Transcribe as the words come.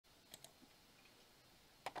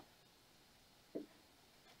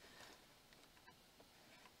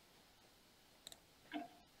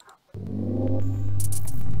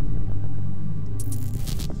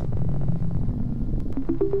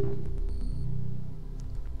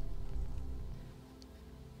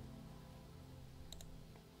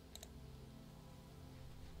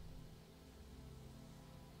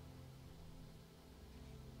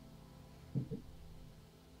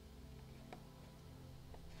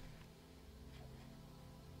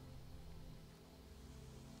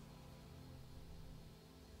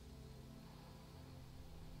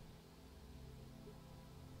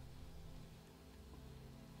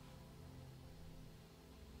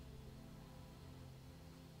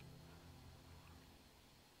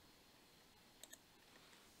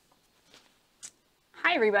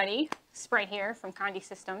Hi everybody, Sprite here from Condé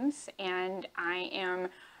Systems, and I am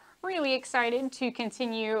really excited to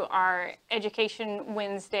continue our Education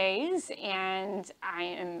Wednesdays, and I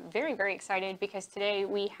am very excited because today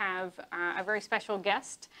we have a very special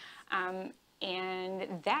guest, and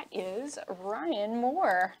that is Ryan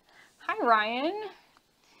Moore. Hi Ryan.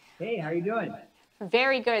 Hey, how are you doing?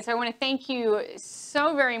 Very good. So I want to thank you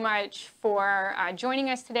so very much for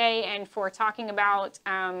joining us today and for talking about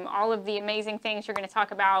all of the amazing things you're going to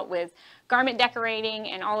talk about with garment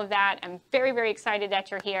decorating and all of that. I'm very excited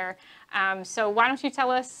that you're here. So why don't you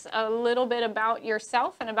tell us a little bit about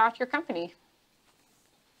yourself and about your company?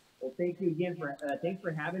 Well, thank you again for thanks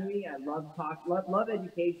for having me. I love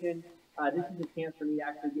education. This is a chance for me to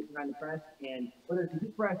actually get behind the press, and whether it's a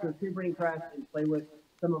heat press or a screen printing press, and play with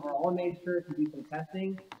some of our Allmade shirts and do some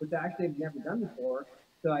testing, which I actually have never done before.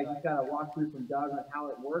 So I just got a walkthrough from Doug on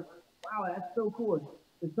how it works. Wow, that's so cool.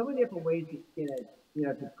 There's so many different ways to skin it,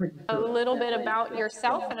 to print the shirt. A little bit about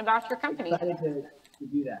yourself and about your company. Excited to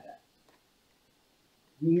do that.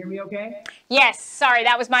 Can you hear me okay? Yes, sorry,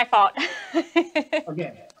 that was my fault.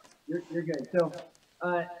 Okay, you're good. So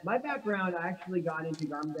my background, I actually got into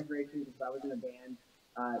garment decoration because I was in a band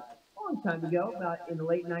a long time ago, about in the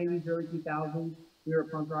late 90s, early 2000s. We were a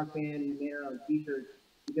punk rock band and we made our own t-shirts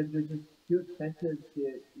because it was just too expensive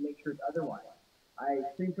to make shirts otherwise. I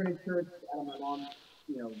screen printed shirts out of my mom's,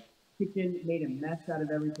 kitchen, made a mess out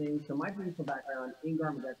of everything. So my traditional background in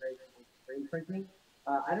garment decoration is screen printing.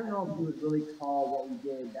 I don't know if you would really call what we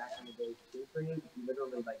did back in the day screen printing. We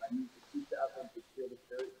literally used the pizza oven to seal the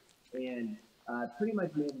shirt and pretty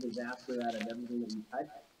much made a disaster out of everything that we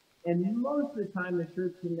touched. And most of the time, the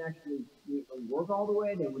shirts didn't actually work all the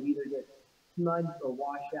way. They would either get smudged or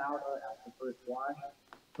washed out after the first wash.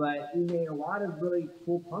 But we made a lot of really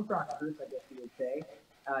cool punk rock shirts, I guess you would say,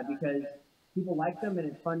 because people liked them and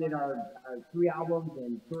it funded our 3 albums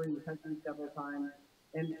and touring the country several times.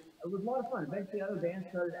 And it was a lot of fun. Eventually, other bands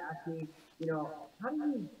started asking me, how do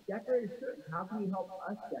you decorate a shirt? How can you help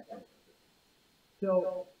us decorate?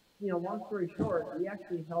 So, long story short, we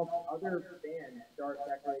actually helped other bands start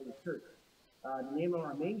decorating shirts. The name of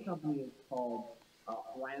our main company is called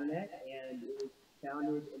Allmade, and it was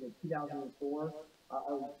founded in 2004.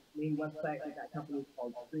 Our main website with that company is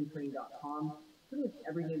called screenprinting.com. Pretty much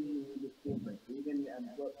everything you need to screen print. We even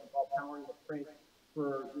what we call powering the print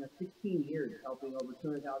for 16 years, helping over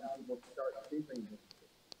 200,000 people start screen printing businesses.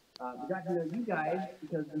 We got to know you guys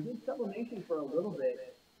because we did sublimation for a little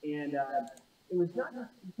bit, and it was not just,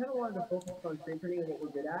 we kind of wanted to focus on screen printing and what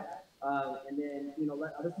we're good at, and then,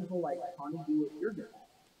 let other people like Condé do what you're good at.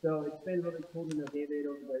 So it's been really cool to know David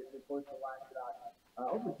over the course of the last about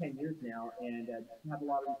over 10 years now, and have a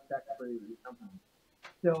lot of respect for your company.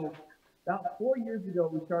 So about 4 years ago,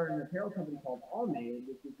 we started an apparel company called Allmade,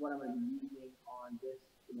 which is what I'm going to be using on this,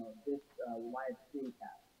 live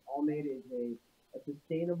screencast. Allmade is a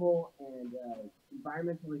sustainable and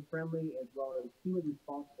environmentally friendly as well as human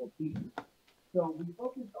responsible t-shirt. So we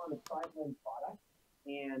focused on a tri-blend product,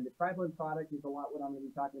 and the tri-blend product is a lot what I'm going to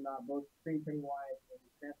be talking about, both screen printing wise and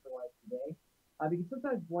transfer-wise today. Because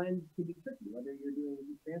sometimes blends can be tricky, whether you're doing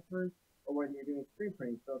heat transfers or whether you're doing screen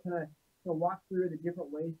printing. So kind of walk through the different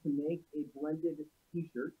ways to make a blended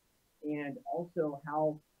t-shirt, and also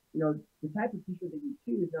how the type of t-shirt that you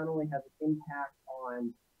choose not only has an impact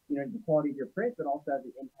on the quality of your print, but also has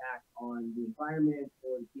an impact on the environment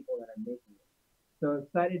or the people that are making it. So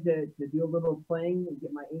excited to do a little playing and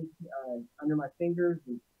get my ink under my fingers,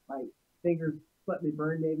 and my fingers slightly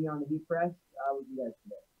burned maybe on the heat press with you guys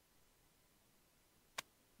today.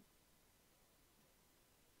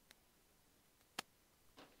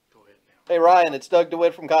 Hey Ryan, it's Doug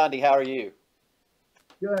DeWitt from Condé. How are you?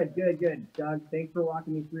 Good. Doug, thanks for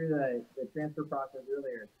walking me through the transfer process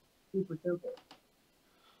earlier. Super simple.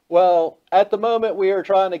 Well, at the moment we are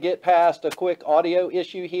trying to get past a quick audio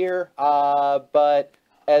issue here, but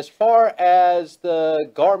as far as the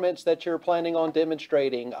garments that you're planning on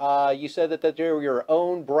demonstrating, you said that they're your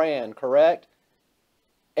own brand, correct?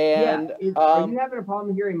 And yeah. Are you having a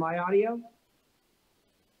problem hearing my audio?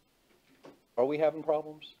 Are we having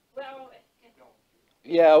problems? Well,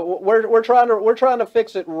 yeah, we're trying to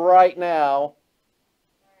fix it right now.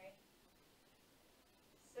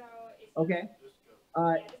 so okay.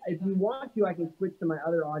 If you want to, I can switch to my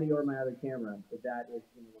other audio or my other camera, if that is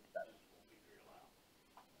what's better.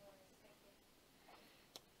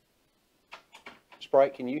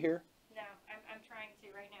 Sprite, can you hear? No, I'm trying to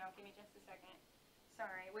right now. Give me just a second.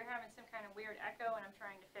 Sorry, we're having some kind of weird echo, and I'm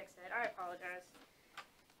trying to fix it. I apologize.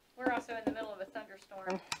 We're also in the middle of a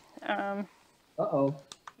thunderstorm. Uh-oh.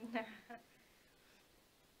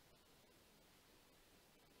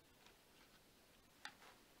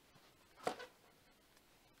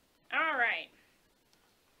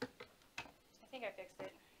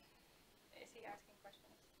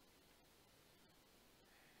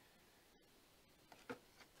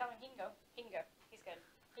 he can go. He can go. He's good.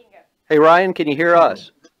 He can go. Hey, Ryan, can you hear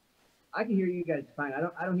us? I can hear you guys fine.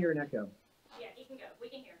 I don't hear an echo. Yeah, he can go. We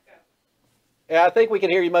can hear. Go. Yeah, I think we can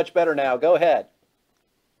hear you much better now. Go ahead.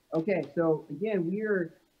 Okay, so again,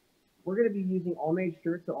 we're going to be using Allmade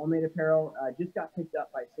shirts. So Allmade apparel just got picked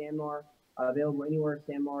up by Sanmar, available anywhere.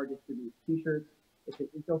 Sanmar distributes T-shirts. It's an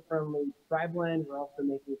eco-friendly tri-blend. We're also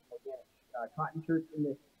making some organic cotton shirts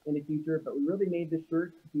in the future, but we really made this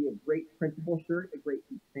shirt to be a great printable shirt, a great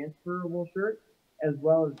transferable shirt, as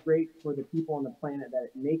well as great for the people on the planet that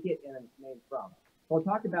make it and it's made from. So I'll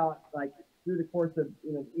talk about like through the course of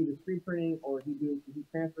either screen printing or he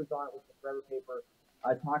transfers on it with the forever paper.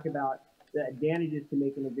 Talk about the advantages to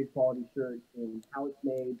making a good quality shirt and how it's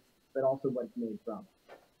made, but also what it's made from.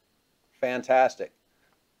 Fantastic.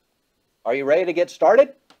 Are you ready to get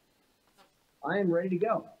started? I am ready to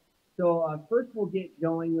go. So first we'll get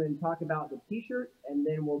going and talk about the t-shirt, and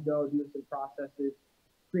then we'll go do some processes,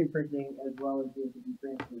 screen printing, as well as doing some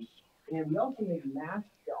printing. And we also make masks,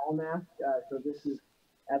 the Allmask. So this is,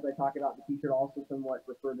 as I talk about the t-shirt, also somewhat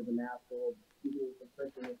referred to the mask. So we'll be doing some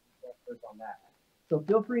printing and some experts on that. So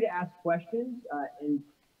feel free to ask questions,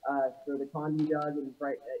 so the Condé does, and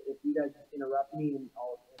if you guys interrupt me, and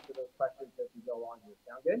I'll answer those questions as we go along here.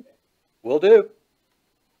 Sound good? Will do.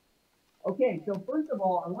 Okay, so first of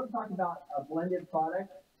all, I want to talk about a blended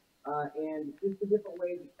product and just the different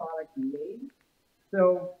ways the product's made.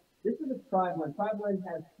 So this is a tri-blend. Tri-blend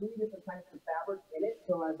has 3 different types of fabric in it.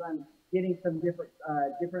 So as I'm getting some different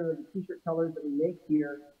of the t-shirt colors that we make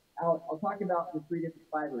here, I'll talk about the 3 different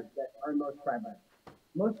fibers that are most tri-blends.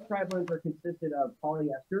 Most tri-blends are consisted of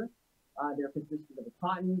polyester, they're consisted of a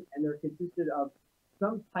cotton, and they're consisted of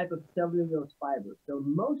some type of cellulose fiber. So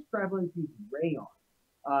most tri-blends use rayon,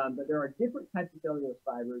 but there are different types of cellulose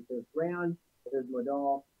fibers. There's rayon, there's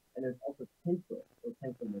modal, and there's also tensile or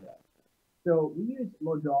tensile modal. So we use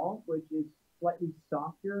modal, which is slightly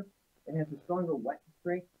softer and has a stronger wet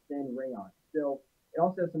strength than rayon. So it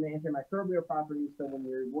also has some antimicrobial properties. So when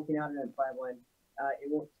you're working out in a tri-blend, it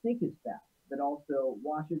won't sink as fast, but also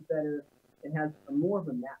washes better and has more of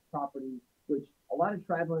a matte property, which a lot of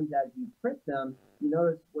tri-blends, as you print them, you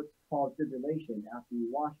notice what's called fibrillation after you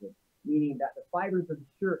wash it, meaning that the fibers of the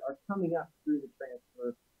shirt are coming up through the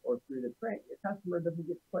transfer or through the print. Your customer doesn't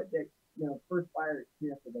get quite the first fire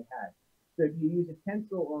experience that they had. So if you use a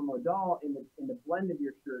tensile or modal in the blend of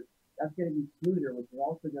your shirt, that's going to be smoother, which is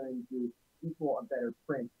also going to equal a better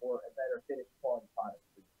print or a better finished quality product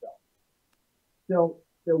for yourself. So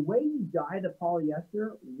the way you dye the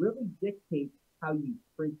polyester really dictates how you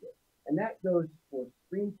print it. And that goes for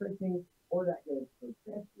screen printing or that goes for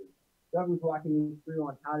transfers. Doug was walking you through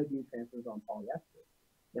on how to do transfers on polyester.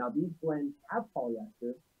 Now these blends have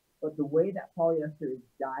polyester, but the way that polyester is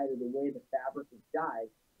dyed or the way the fabric is dyed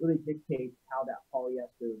really dictates how that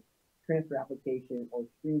polyester transfer application or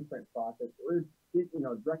screen print process or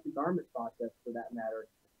direct to garment process for that matter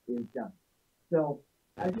is done. So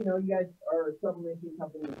as you know, you guys are a sublimation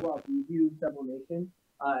company as well. So you do sublimation.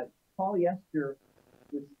 Polyester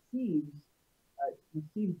receives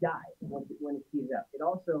dye when it heats up. It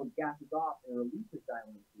also gases off and releases dye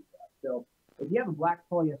when it heats up. So if you have a black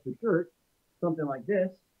polyester shirt, something like this,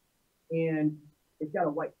 and it's got a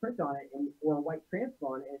white print on it or a white transfer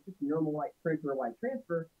on it, and it's just a normal white print or a white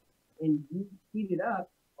transfer, and you heat it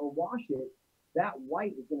up or wash it, that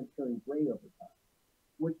white is going to turn gray over time,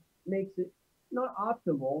 which makes it not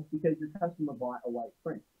optimal because your customer bought a white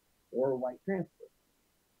print or a white transfer.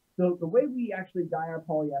 So the way we actually dye our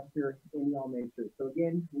polyester in the Allmade shirt. So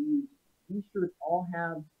again, these shirts all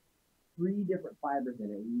have 3 different fibers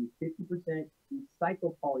in it. We use 50%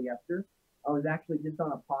 recycled polyester. I was actually just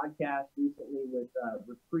on a podcast recently with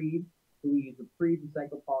Reprieve, who use Reprieve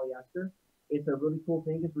recycled polyester. It's a really cool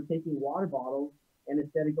thing because we're taking water bottles and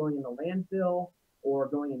instead of going in the landfill or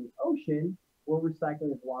going in the ocean, we're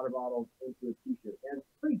recycling these water bottles into a t-shirt. And it's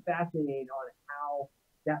pretty fascinating on how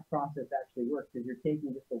that process actually works because you're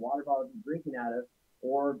taking just the water bottle you're drinking out of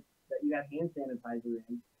or that you have hand sanitizer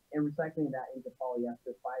in and recycling that into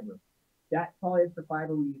polyester fiber. That polyester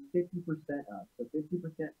fiber we use 50% of, so 50%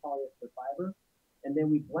 polyester fiber, and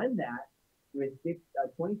then we blend that with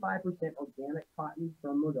 25% organic cotton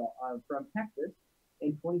from Texas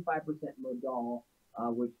and 25% modal,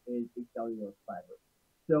 which is a cellulose fiber.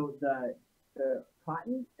 So the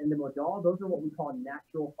cotton and the modal, those are what we call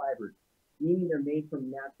natural fibers, meaning they're made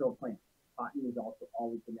from natural plants. Cotton is also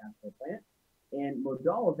always a natural plant, and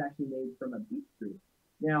modal is actually made from a beech tree.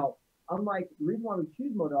 Now, unlike the reason why we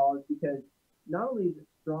choose modal is because not only is it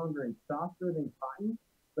stronger and softer than cotton,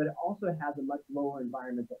 but it also has a much lower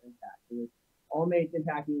environmental impact. So Allmade's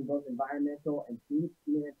impacting both environmental and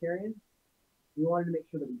humanitarian. we wanted to make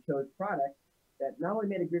sure that we chose products that not only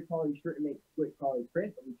made a good quality shirt and made good quality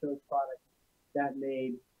print, but we chose products that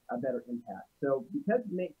made a better impact. So because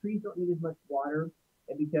trees don't need as much water,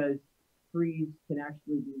 and because trees can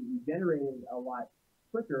actually be regenerated a lot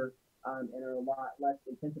quicker and are a lot less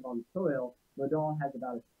intensive on the soil, modal has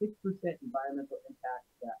about a 6% environmental impact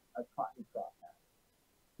that a cotton crop has.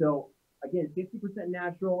 So again, 50%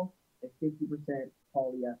 natural and 50%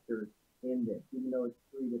 polyester in this, even though it's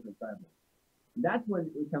 3 different fibers. And that's when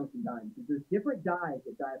it comes to dyeing, because there's different dyes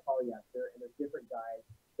that dye polyester, and there's different dyes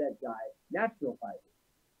that dye natural fibers.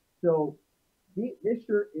 So this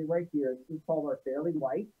shirt is right here. This is called our Fairly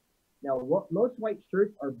White. Now, most white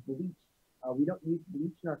shirts are bleached. We don't use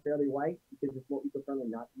bleach in our Fairly White because it's what we prefer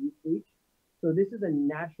not to use bleach. So this is a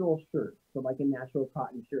natural shirt, so like a natural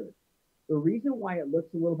cotton shirt. The reason why it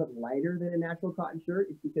looks a little bit lighter than a natural cotton shirt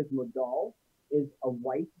is because modal is a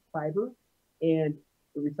white fiber, and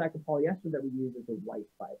the recycled polyester that we use is a white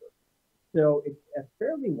fiber. So it's a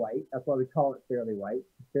fairly white, that's why we call it Fairly White,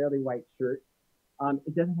 a fairly white shirt.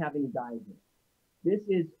 It doesn't have any dyes in it. This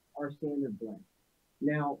is our standard blend.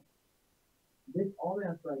 Now, this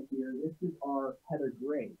Allmask right here, this is our heather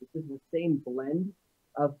gray. This is the same blend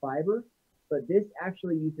of fiber, but this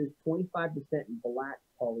actually uses 25% black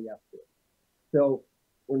polyester. So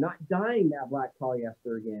we're not dyeing that black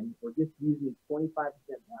polyester again. We're just using 25%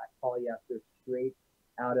 black polyester straight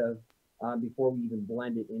out of before we even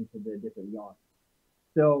blend it into the different yarns.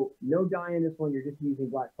 So no dye in this one. You're just using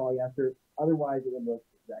black polyester. Otherwise, it would look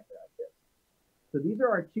exactly like this. So these are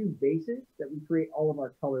our 2 bases that we create all of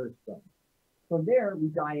our colors from. From there, we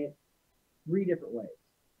dye it 3 different ways.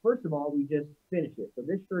 First of all, we just finish it. So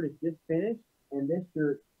this shirt is just finished, and this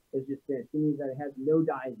shirt is just finished. It means that it has no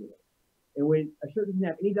dyes in it. And when a shirt doesn't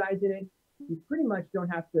have any dyes in it, you pretty much don't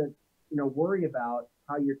have to, worry about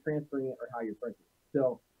how you're transferring it or how you're printing it.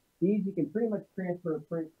 So these you can pretty much transfer and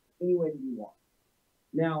print any way that you want.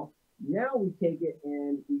 Now we take it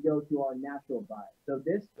and we go to our natural dye. So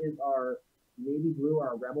this is our navy blue,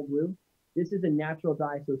 our rebel blue. This is a natural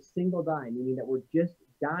dye, so single dye, meaning that we're just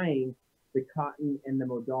dyeing the cotton and the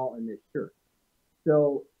modal in this shirt.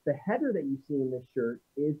 So the heather that you see in this shirt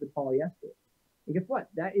is the polyester. And guess what?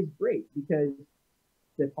 That is great because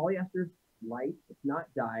the polyester is light, it's not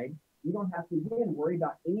dyed. You don't have to, again, worry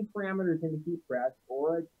about any parameters in the heat press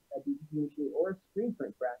or a DTP machine or a screen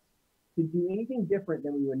print press to do anything different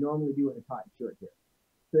than we would normally do with a cotton shirt here.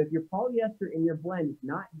 So if your polyester in your blend is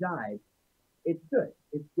not dyed, it's good.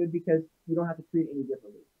 It's good because you don't have to treat it any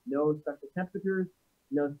differently. No special temperatures,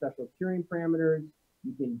 no special curing parameters.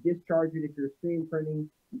 You can discharge it if you're screen printing.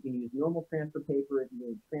 You can use normal transfer paper if you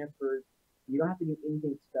need transfers. You don't have to do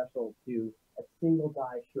anything special to a single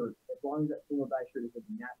dye shirt as long as that single dye shirt is a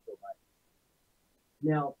natural dye.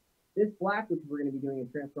 Now, this black, which we're going to be doing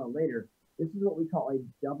a transfer on later, this is what we call a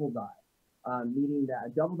double dye, meaning that a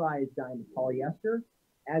double dye is dyeing the polyester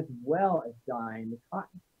as well as dyeing the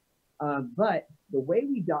cotton. But the way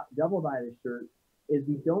we double dye this shirt is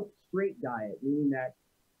we don't straight dye it, meaning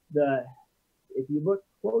that if you look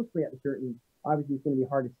closely at the shirt, and obviously it's going to be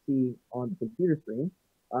hard to see on the computer screen,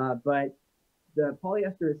 but the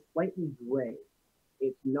polyester is slightly gray.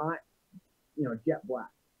 It's not, jet black.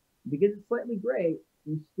 Because it's slightly gray,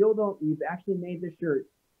 we've actually made this shirt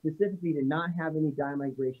specifically to not have any dye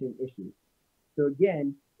migration issues. So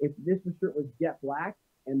again, if this shirt was jet black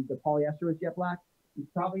and the polyester was jet black, you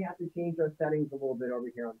probably have to change our settings a little bit over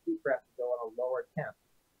here on the heat press to go on a lower temp,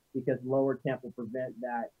 because lower temp will prevent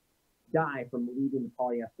that dye from leaving the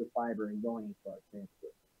polyester fiber and going into our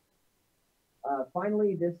transfer.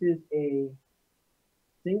 Finally, this is a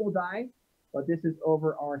single dye, but this is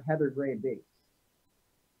over our heather gray base.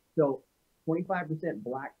 So 25%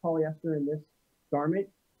 black polyester in this garment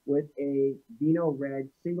with a vino red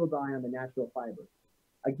single dye on the natural fiber.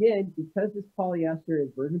 Again, because this polyester is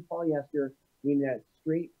virgin polyester, meaning that it's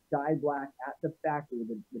straight dyed black at the factory,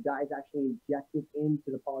 the dye is actually injected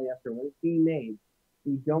into the polyester when it's being made,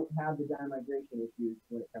 we don't have the dye migration issues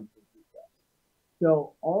when it comes to the heat press.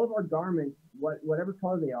 So all of our garments, whatever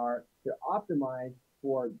color they are, they're optimized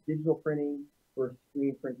for digital printing, for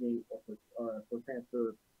screen printing, or for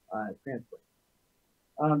transferring.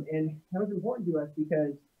 And that was important to us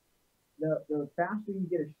because the faster you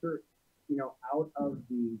get a shirt, out of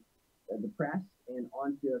the press and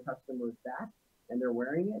onto a customer's back, and they're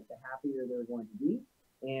wearing it, the happier they're going to be,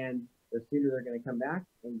 and the sooner they're going to come back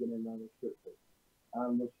and get another shirt,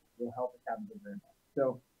 which will help us have a bigger impact.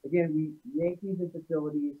 So again, we make these in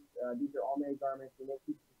facilities. These are Allmade garments. We make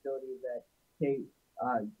these facilities that pay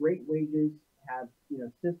great wages, have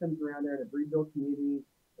systems around there to rebuild communities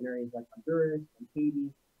in areas like Honduras and Haiti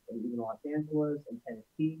and even Los Angeles and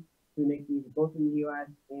Tennessee. We make these both in the U.S.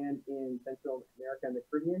 and in Central America and the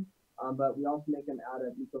Caribbean, but we also make them out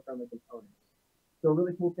of eco-friendly components. So a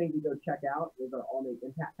really cool thing to go check out is our Allmade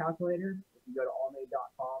Impact Calculator. If you go to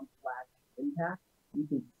allmade.com/impact, you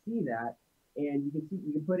can see that, and you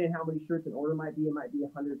can put in how many shirts an order might be. It might be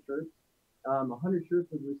 100 shirts. 100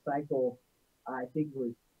 shirts would recycle, I think it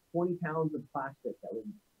was 20 pounds of plastic that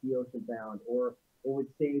would be ocean bound, or it would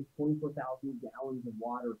save 24,000 gallons of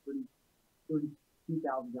water,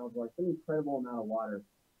 32,000 gallons of water. It's an incredible amount of water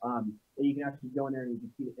that you can actually go in there and you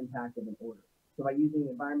can see the impact of an order. So by using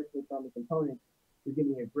environmentally friendly components, you're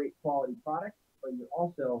getting a great quality product, but you're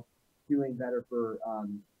also doing better for,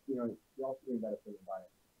 you're also doing better for the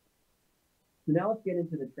environment. So now let's get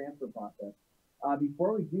into the transfer process.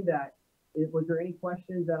 Before we do that, was there any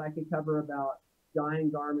questions that I could cover about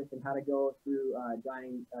dyeing garments and how to go through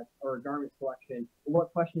dyeing or garment selection? Or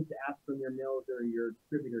what questions to ask from your mills or your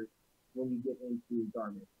distributors when you get into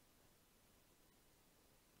garments?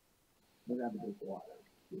 I'm gonna have a drink of water.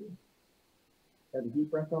 Have the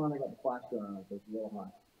heat press on. I got the flash going on, so it's a little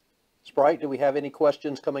hot. Sprite, do we have any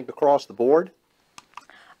questions coming across the board?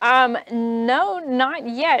 No, not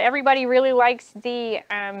yet. Everybody really likes the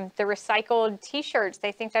recycled T-shirts.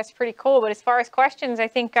 They think that's pretty cool. But as far as questions, I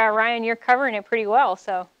think Ryan, you're covering it pretty well.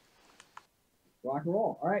 So rock and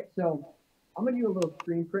roll. All right, so I'm gonna do a little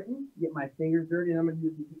screen printing, get my fingers dirty, and I'm gonna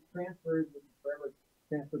do some heat transfers with forever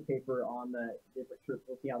transfer paper on the different shirts.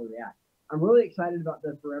 We'll see how they react. I'm really excited about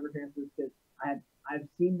the forever transfers because I've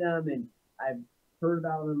seen them and I've heard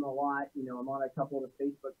about them a lot. You know, I'm on a couple of the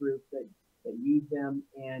Facebook groups that use them,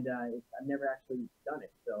 and I've never actually done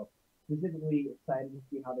it. So specifically excited to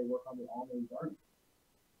see how they work on the Allmade garment.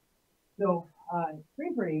 So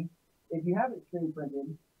screen printing, if you haven't screen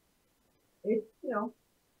printed, it's,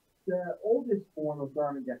 the oldest form of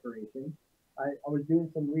garment decoration. I was doing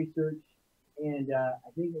some research, and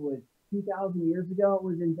I think it was 2,000 years ago it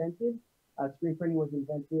was invented. Screen printing was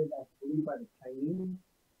invented, I believe, by the Chinese,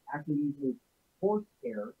 actually using horse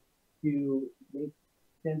hair to make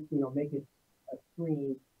sense, make it a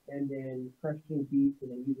screen, and then crushing beets and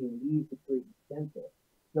then using leaves to create a stencil.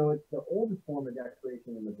 So it's the oldest form of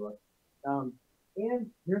decoration in the book.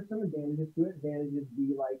 And there's some advantages to it. Advantages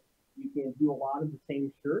be like you can do a lot of the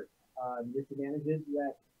same shirt. Disadvantages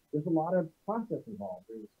that there's a lot of process involved.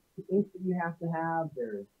 There's ink that you have to have.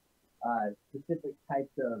 There's specific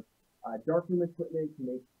types of darkroom equipment to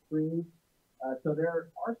make screens. So there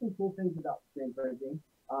are some cool things about screen printing,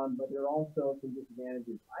 but there are also some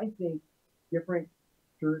disadvantages. I think different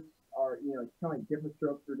shirts are, it's kind of like different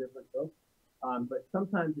strokes for different folks, but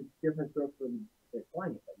sometimes it's different strokes for the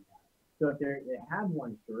client that you have. So if they have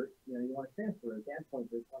one shirt, you want to transfer it. At that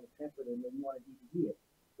point, you want to transfer it, and then you want to DVD it.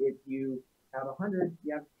 If you have 100,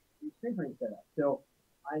 you have your screen printing set up. So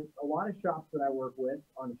a lot of shops that I work with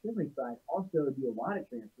on the shipping side also do a lot of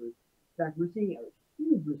transfers. In fact, we're seeing a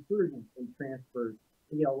huge resurgence in transfers.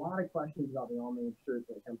 We get a lot of questions about the Allmade shirts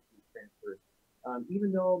when it comes to these transfers.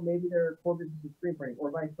 Even though maybe their core business is screen printing,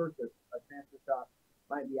 or vice versa, a transfer shop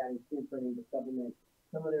might be adding screen printing to supplement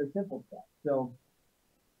some of their simple stuff. So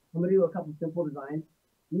I'm going to do a couple simple designs.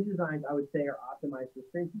 These designs, I would say, are optimized for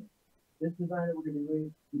screen printing. This design that we're going to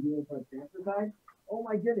be doing for the transfer side, oh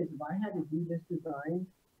my goodness, if I had to do this design,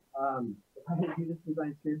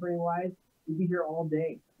 screen printing wise, we'd be here all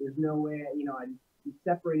day. There's no way, I'd be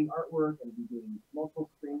separating artwork and be doing multiple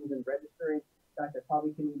screens and registering. In fact, I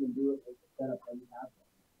probably couldn't even do it with the setup that we have.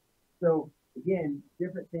 So again,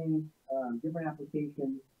 different things, different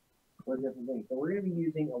applications for different things. So we're going to be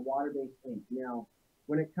using a water-based ink. Now,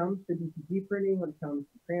 when it comes to DTG printing, when it comes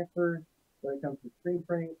to transfers, when it comes to screen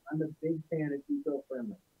printing, I'm a big fan of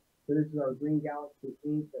eco-friendly. So this is our Green Galaxy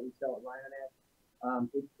ink that we sell at Lioness.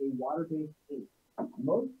 It's a water-based ink.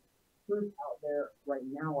 Most shirts out there right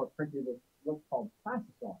now are printed with what's called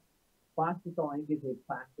plastisol. Plastisol ink is a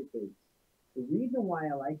plastic base. The reason why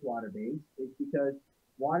I like water-based is because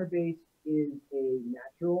water-based is a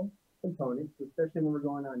natural component, especially when we're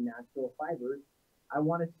going on natural fibers. I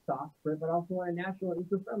want a soft print, but I also want a natural and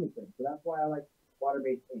eco-friendly print. So that's why I like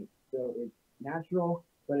water-based ink. So it's natural,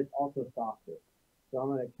 but it's also softer. So I'm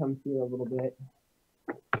going to come through a little bit.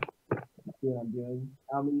 See what I'm doing.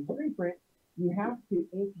 When you screen print, you have to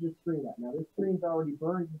ink the screen up. Now this screen's already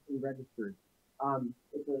burned and registered.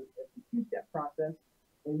 It's a two-step process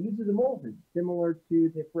and uses emulsion, similar to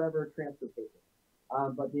the Forever transfer paper.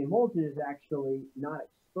 But the emulsion is actually not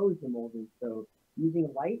exposed emulsion. So using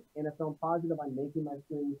light and a film positive, I'm making my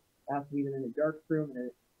screen. It has to be in a dark room, and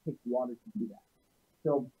it takes water to do that.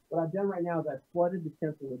 So what I've done right now is I've flooded the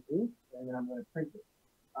stencil with ink, and then I'm going to print it.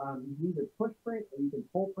 You can either push print or you can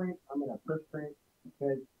pull print. I'm going to push print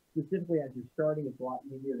because specifically as you're starting, it's a lot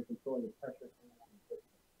easier to control the pressure coming on the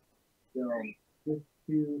system. So just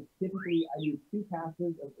to, typically I use 2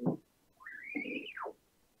 passes of ink,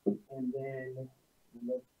 and then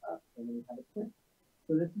lift up, and then you have a print.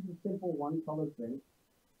 So this is a simple one color print.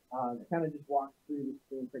 It kind of just walks through the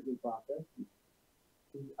screen printing process.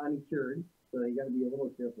 This is uninsured, so you got to be a little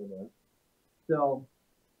careful there. So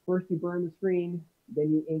first you burn the screen,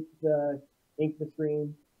 then you ink the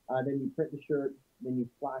screen, then you print the shirt, then you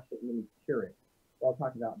flash it, and then you cure it. So I'll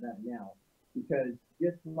talk about that now, because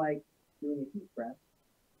just like doing a heat press,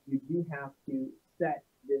 you do have to set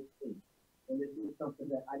this ink. And this is something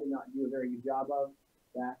that I did not do a very good job of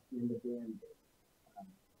back in the band days.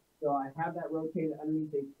 So I have that rotated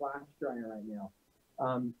underneath a flash dryer right now.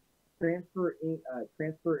 Transfer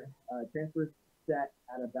set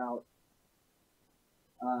at about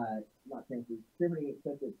distributing it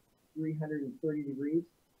set at 330 degrees.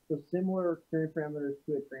 So similar current parameters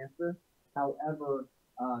to a transfer. However,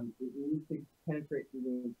 it needs to penetrate through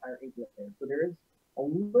the entire inklet there. So there is a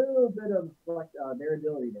little bit of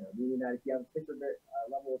variability there, meaning that if you have a thicker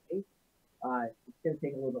level of ink, it's going to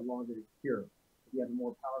take a little bit longer to cure. If you have a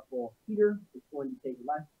more powerful heater, it's going to take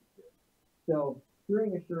less to cure. So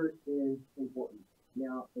curing a shirt is important.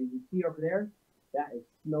 Now, as you see over there, that is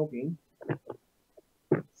smoking.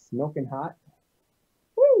 Smoking hot.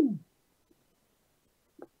 Woo!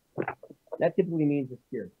 That typically means it's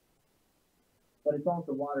cured. But it's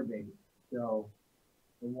also water-based. So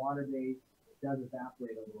the water-based does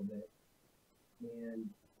evaporate a little bit. And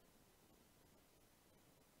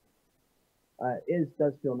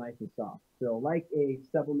does feel nice and soft. So like a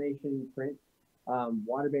sublimation print,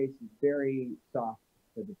 water-based is very soft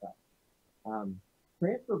to the touch.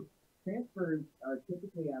 Transfers are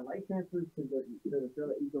typically, I like transfers because they're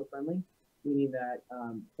fairly eco-friendly, meaning that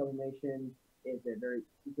sublimation is a very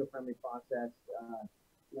eco-friendly process.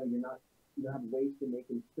 You don't have waste in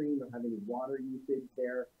making screen, don't have any water usage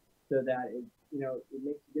there, so that it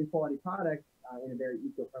makes a good quality product in a very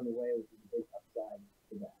eco-friendly way, which is a big upside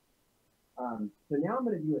to that. So now I'm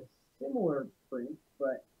going to do a similar print,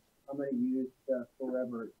 but I'm going to use the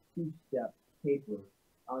Forever 2-step paper,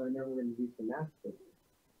 and then we're going to do some mask paper.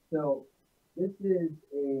 So this is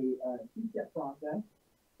a 2-step process,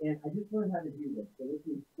 and I just learned how to do this, so this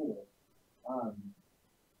is cool.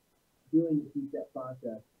 Doing the 2-step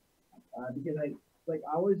process, because I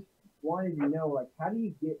always wanted to know, how do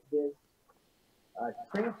you get this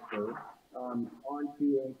transfer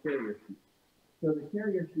onto a carrier sheet? So the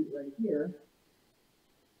carrier sheet right here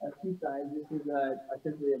has 2 sides. This is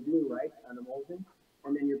essentially a blue, right, an emulsion,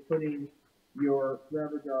 and then you're putting your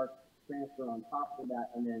Forever Dark transfer on top of that,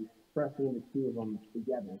 and then pressing the 2 of them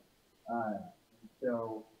together.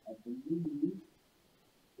 So I believe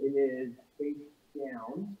it is face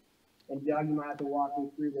down, and Doug, you might have to walk me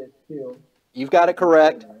through this too. You've got it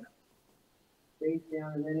correct. Face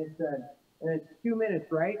down, and then it's 2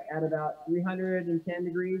 minutes, right? At about 310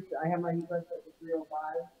 degrees. I have my heat press set to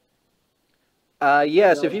 305.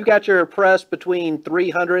 Yes, so if you've got your press between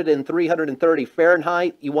 300 and 330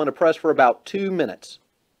 Fahrenheit, you want to press for about 2 minutes.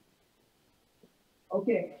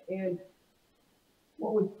 Okay, and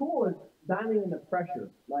what was cool is dialing in the pressure,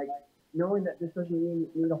 knowing that this doesn't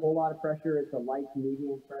need a whole lot of pressure. It's a light to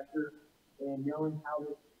medium pressure, and knowing how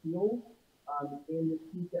this feels in this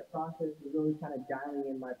 2-step process is really kind of dialing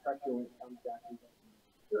in my pressure when it comes back to the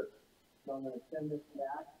shirt. So I'm going to send this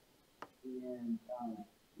back, and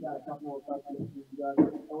got a couple more questions. And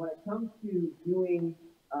when it comes to doing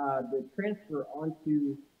the transfer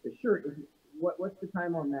onto the shirt, what's the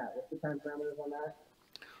time on that? What's the time parameters on that?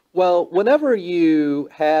 Well, whenever you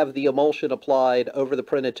have the emulsion applied over the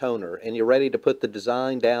printed toner and you're ready to put the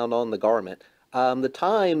design down on the garment, the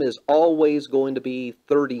time is always going to be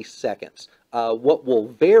 30 seconds. What will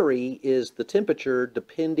vary is the temperature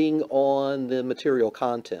depending on the material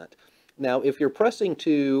content. Now, if you're pressing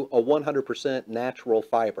to a 100% natural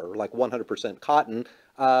fiber, like 100% cotton,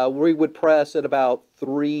 we would press at about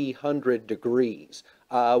 300 degrees.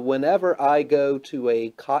 Whenever I go to a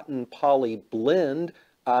cotton poly blend,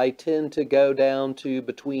 I tend to go down to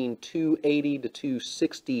between 280 to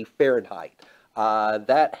 260 Fahrenheit.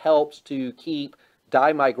 That helps to keep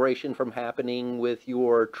dye migration from happening with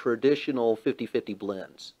your traditional 50-50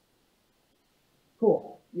 blends.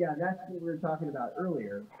 Cool. Yeah, that's what we were talking about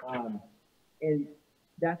earlier. And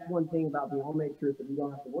that's one thing about the Allmade shirt that we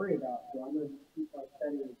don't have to worry about. So I'm going to keep my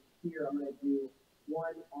settings here. I'm going to do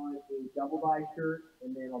one on a double dye shirt,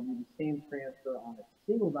 and then I'll do the same transfer on a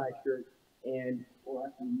single dye shirt, and we'll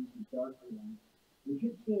actually use the darker one. We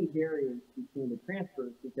should see any variance between the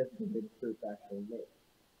transfers because of the way the shirt's actually made.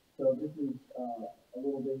 so this is a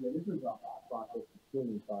little bit here. This is a hot process, a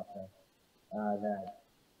cleaning process that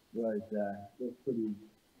was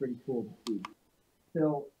pretty cool to see.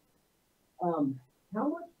 So, how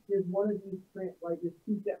much does one of these this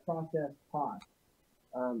two-step process cost?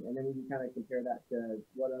 And then we can kind of compare that to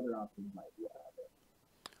what other options might be out there.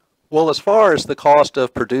 Well, as far as the cost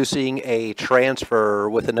of producing a transfer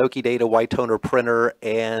with an Oki Data white toner printer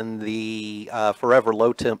and the Forever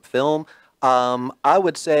Low Temp film, I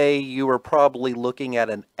would say you are probably looking at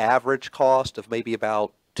an average cost of maybe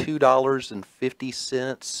about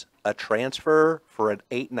 $2.50 a transfer for an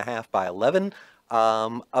 8.5 by 11,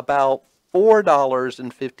 about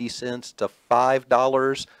 $4.50 to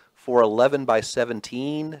 $5 for 11 by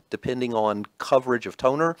 17, depending on coverage of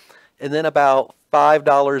toner, and then about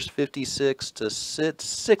 $5.56 to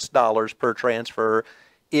 $6 per transfer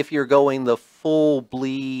if you're going the full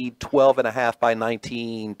bleed 12.5 by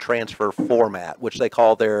 19 transfer format, which they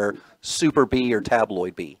call their Super B or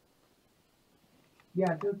Tabloid B.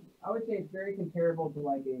 Yeah, so I would say it's very comparable to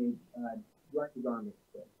like a direct-to-garment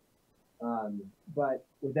kit, but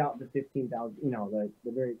without the 15,000,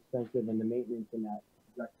 the very expensive and the maintenance in that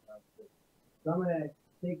direct-to-garment kit. So I'm going to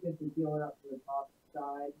take this and peel it up to the top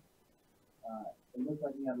side. It looks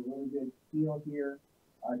like we have a really good peel here.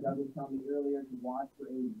 Doug was telling me earlier to watch for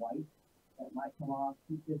any white that might come off.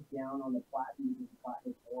 Keep this down on the platen using the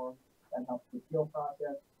platen form. That helps the peel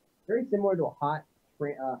process. Very similar to a hot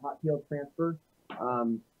peel transfer,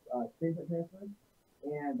 screenprint transfer,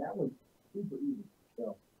 and that was super easy.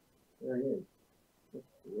 So there it is. That's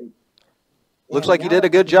great. Looks like you did a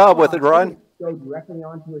good job with it, Ryan. Go directly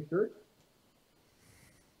onto a shirt.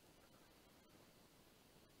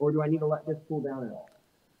 Or do I need to let this cool down at all?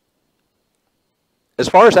 As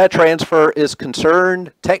far as that transfer is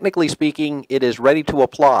concerned, technically speaking, it is ready to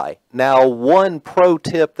apply. Now, one pro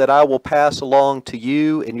tip that I will pass along to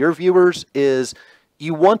you and your viewers is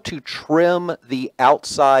you want to trim the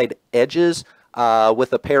outside edges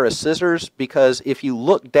with a pair of scissors, because if you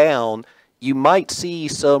look down, you might see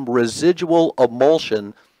some residual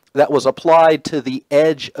emulsion that was applied to the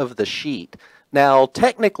edge of the sheet. Now,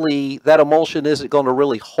 technically, that emulsion isn't going to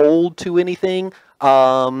really hold to anything.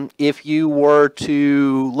 If you were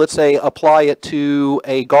to, let's say, apply it to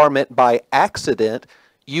a garment by accident,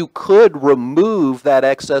 you could remove that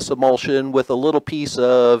excess emulsion with a little piece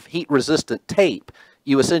of heat-resistant tape.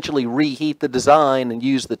 You essentially reheat the design and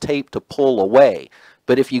use the tape to pull away.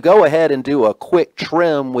 But if you go ahead and do a quick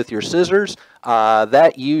trim with your scissors,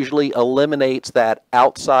 that usually eliminates that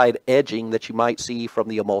outside edging that you might see from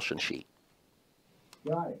the emulsion sheet.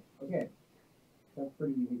 Got it. Okay. That's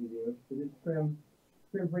pretty easy to do. So just trim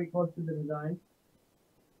pretty close to the design.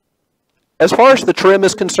 As far as the trim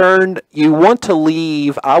is concerned, you want to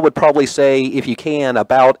leave, I would probably say, if you can,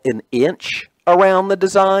 about an inch around the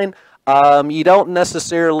design. You don't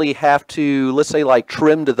necessarily have to, let's say, like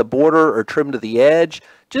trim to the border or trim to the edge.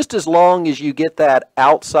 Just as long as you get that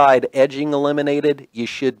outside edging eliminated, you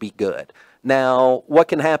should be good. Now, what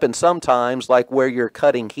can happen sometimes, like where you're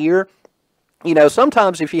cutting here,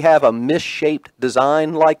 sometimes if you have a misshaped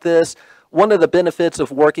design like this, one of the benefits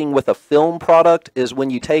of working with a film product is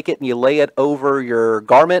when you take it and you lay it over your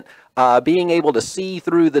garment, being able to see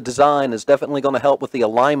through the design is definitely going to help with the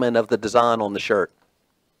alignment of the design on the shirt.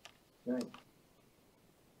 Nice.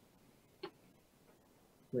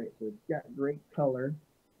 Great, so it's got great color.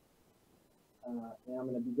 And I'm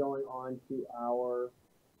going to be going on to our,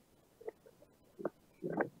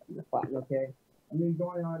 okay. I'm going to be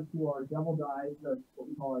going on to our double dyes, or what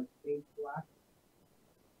we call our space black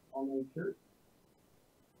on the shirt.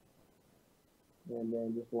 And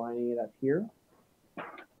then just lining it up here.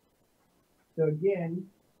 So again,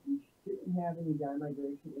 you shouldn't have any dye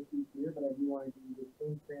migration issues here, but I do want to do the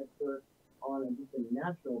same transfer on just a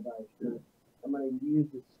natural dye shirt. I'm going to use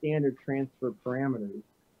the standard transfer parameters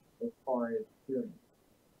as far as curing.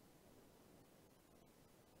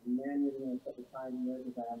 And then you're going to set the time here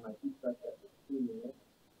because I have my heat press at 15 minutes.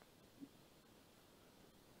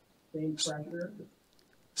 Same pressure.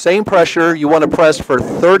 Same pressure. You want to press for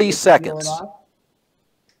 30 seconds.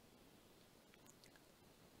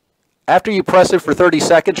 After you press it for 30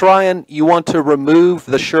 seconds, Ryan, you want to remove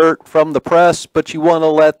the shirt from the press, but you want to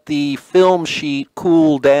let the film sheet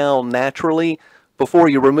cool down naturally before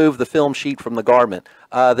you remove the film sheet from the garment.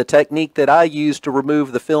 The technique that I use to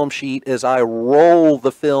remove the film sheet is I roll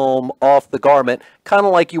the film off the garment, kind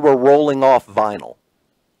of like you were rolling off vinyl.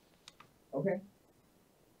 Okay.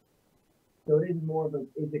 So it is more of a,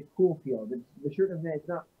 it's a cool feel. The shirt doesn't, it's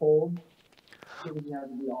not cold. It doesn't have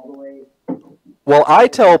to be all the way. Well, I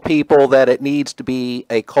tell people that it needs to be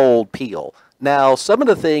a cold peel. Now, some of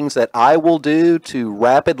the things that I will do to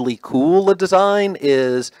rapidly cool a design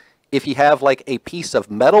is if you have like a piece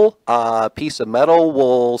of metal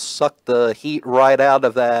will suck the heat right out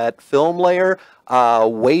of that film layer,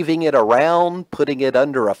 waving it around, putting it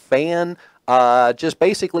under a fan, just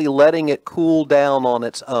basically letting it cool down on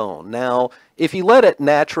its own. Now, if you let it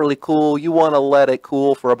naturally cool, you want to let it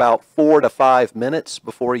cool for about 4 to 5 minutes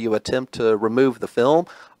before you attempt to remove the film.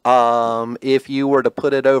 If you were to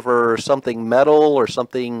put it over something metal or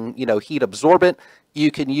something, heat absorbent, you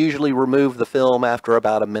can usually remove the film after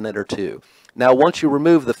about a minute or two. Now, once you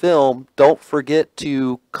remove the film, don't forget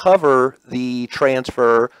to cover the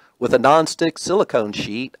transfer with a nonstick silicone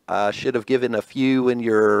sheet. I should have given a few in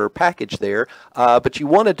your package there, but you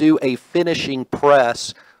want to do a finishing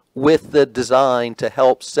press with the design to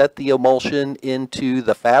help set the emulsion into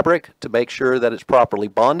the fabric to make sure that it's properly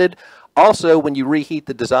bonded. Also, when you reheat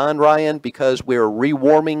the design, Ryan, because we're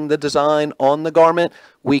rewarming the design on the garment,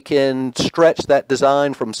 we can stretch that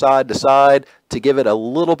design from side to side to give it a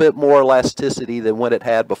little bit more elasticity than what it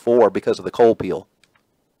had before because of the cold peel.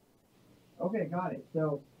 Okay, got it.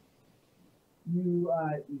 So you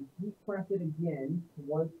heat press it again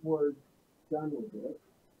once we're done with it,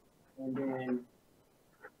 and then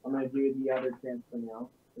I'm going to do the other transfer now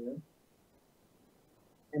too.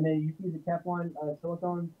 And then you use a Teflon,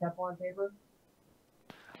 silicone Teflon paper?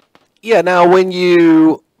 Yeah, now when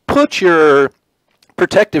you put your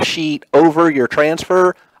protective sheet over your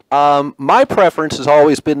transfer, my preference has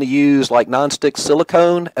always been to use like nonstick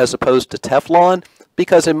silicone as opposed to Teflon,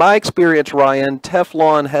 because in my experience, Ryan,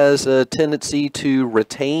 Teflon has a tendency to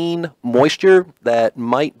retain moisture that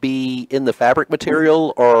might be in the fabric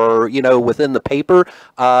material or, within the paper.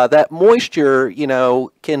 That moisture,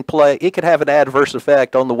 it could have an adverse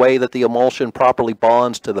effect on the way that the emulsion properly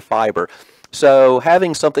bonds to the fiber. So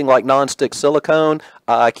having something like nonstick silicone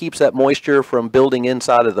keeps that moisture from building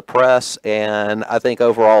inside of the press, and I think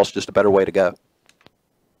overall it's just a better way to go.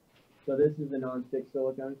 So this is the nonstick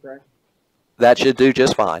silicone, correct? That should do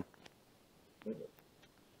just fine.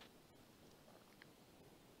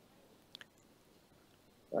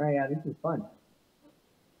 All right, yeah, this is fun.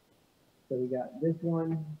 So we got this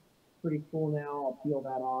one, pretty cool now. I'll peel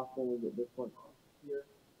that off, and we'll get this one off here.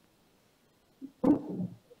 And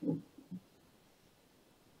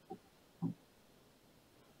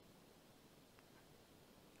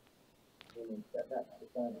then set that to the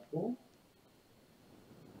side of cool.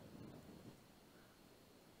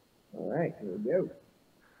 All right, here we go.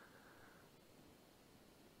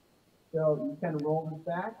 So you kind of roll this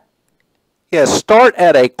back. Yeah, start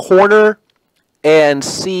at a corner and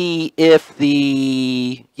see if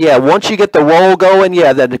once you get the roll going,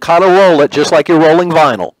 then kind of roll it just like you're rolling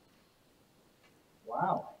vinyl.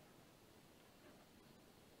 Wow.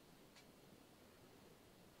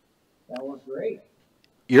 That was great.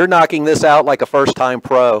 You're knocking this out like a first-time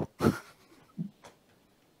pro.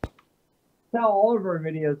 Tell all of our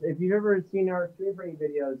videos, if you've ever seen our screen printing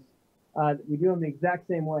videos, we do them the exact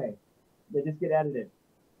same way. They just get edited.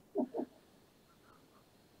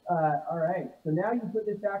 All right, so now you put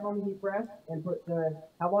this back on the heat press and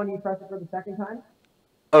how long do you press it for the second time?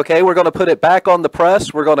 Okay, we're going to put it back on the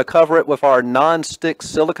press. We're going to cover it with our non-stick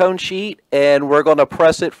silicone sheet, and we're going to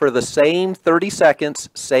press it for the same 30 seconds,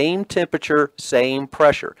 same temperature, same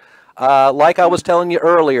pressure. Like I was telling you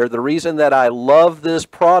earlier, the reason that I love this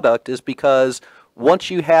product is because once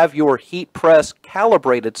you have your heat press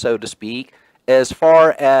calibrated, so to speak, as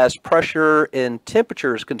far as pressure and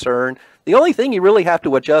temperature is concerned, the only thing you really have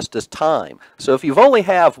to adjust is time. So if you've only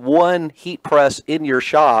have one heat press in your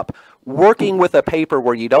shop, working with a paper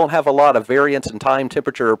where you don't have a lot of variance in time,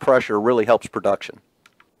 temperature, or pressure really helps production.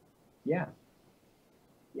 Yeah.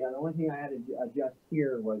 Yeah, the only thing I had to adjust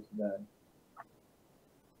here was the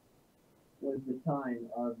time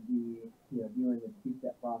of doing the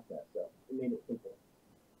two-step process. So it made it simple.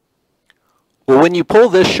 Well, when you pull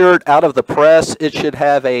this shirt out of the press, it should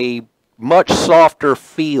have a much softer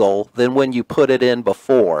feel than when you put it in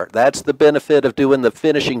before. That's the benefit of doing the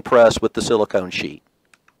finishing press with the silicone sheet.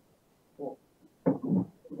 Cool.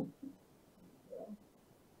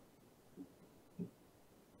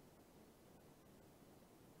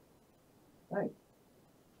 Nice.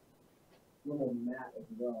 Little mat as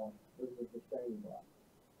well. This is the training block.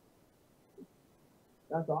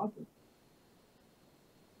 That's awesome.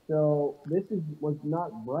 So this was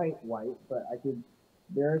not bright white, but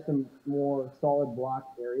there are some more solid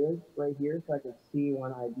block areas right here, so I can see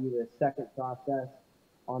when I do the second process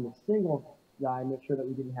on the single die, make sure that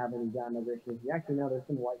we didn't have any dye migration. Actually, now there's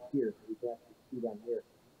some white here, so you can actually see down here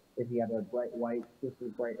if you have a bright white just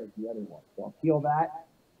as bright as the other one. So I'll peel that,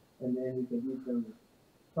 and then we can do some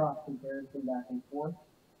cross comparison back and forth.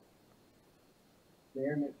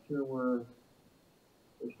 There, make sure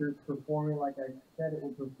the shirt's performing like I said it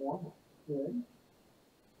would perform. Good.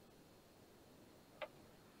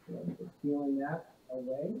 So just peeling that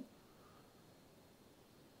away.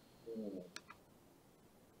 Good.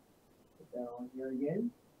 Put that on here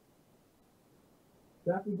again.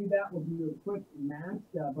 So after we do that, we'll do a quick mask,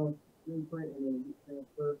 both screen print and then heat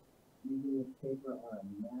transfer using this paper on a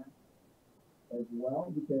mask as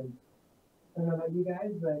well, because I don't know about you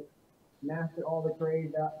guys, but master all the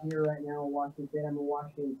trays out here right now in Washington. I'm in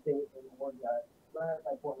Washington State in Oregon, right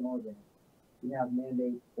by Portland, Oregon. We have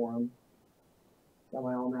mandates for them. Got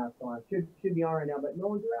my own mask on. Should be on right now, but no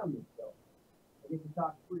one's around me, so I get to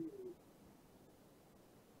talk freely.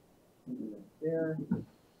 There,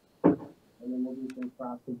 and then we'll do some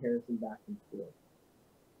cross comparison back and forth.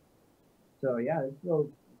 So yeah, this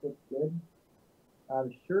looks good.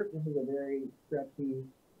 The shirt, this is a very stretchy,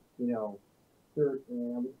 shirt,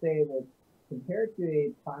 and I would say that compared to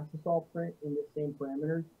a plastisol print in the same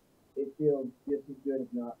parameters, it feels just as good, if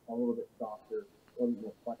not a little bit softer or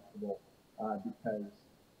more flexible, because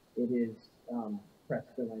it is pressed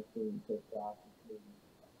so nicely and so soft.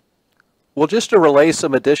 Well, just to relay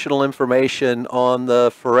some additional information on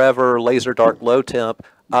the Forever Laser Dark Low Temp,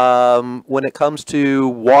 when it comes to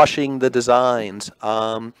washing the designs,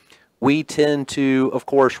 we tend to, of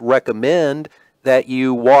course, recommend that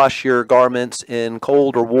you wash your garments in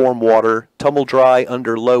cold or warm water, tumble dry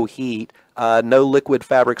under low heat, no liquid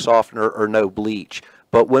fabric softener or no bleach.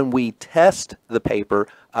 But when we test the paper,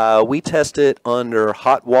 we test it under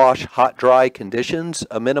hot wash, hot dry conditions,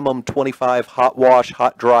 a minimum 25 hot wash,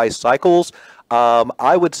 hot dry cycles.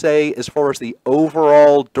 I would say as far as the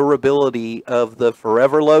overall durability of the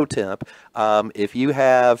Forever Low Temp, if you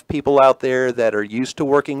have people out there that are used to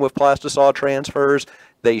working with plastisol transfers,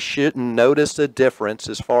 they shouldn't notice a difference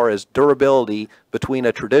as far as durability between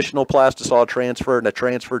a traditional plastisol transfer and a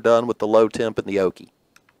transfer done with the low temp and the Oki.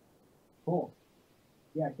 Cool.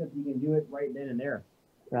 Yeah, except you can do it right then and there.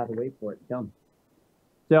 You don't have to wait for it to come.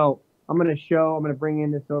 So I'm going to bring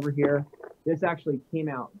in this over here. This actually came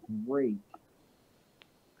out great.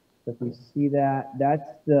 So if you see that,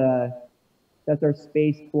 that's our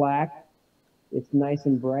space black. It's nice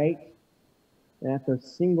and bright. And that's our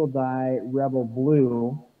single dye Rebel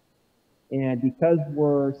Blue. And because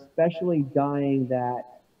we're specially dyeing that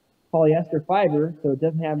polyester fiber, so it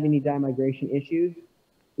doesn't have any dye migration issues,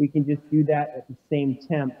 we can just do that at the same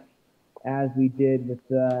temp as we did with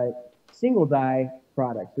the single dye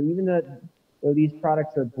product. So even though these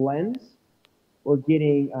products are blends, we're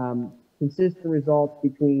getting consistent results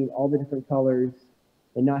between all the different colors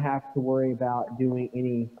and not have to worry about doing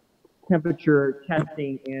any temperature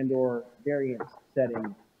testing and or variance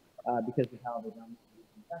setting because of how they're done.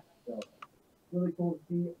 So really cool to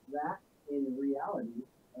see that in reality.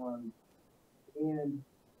 And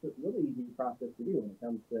it's a really easy process to do when it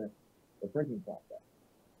comes to the printing process.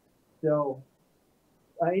 So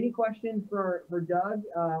any questions for Doug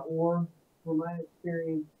or from my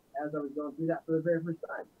experience as I was going through that for the very first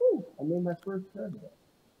time? Ooh, I made my first turn today.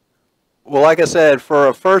 Well, like I said, for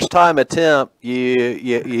a first-time attempt,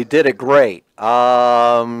 you did it great.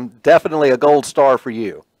 Definitely a gold star for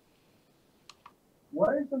you. What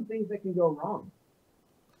are some things that can go wrong?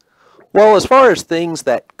 Well, as far as things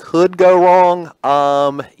that could go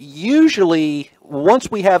wrong, usually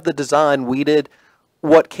once we have the design weeded,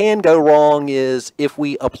 what can go wrong is if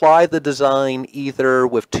we apply the design either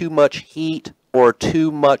with too much heat or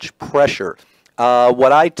too much pressure.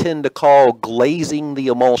 What I tend to call glazing the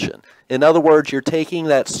emulsion. In other words, you're taking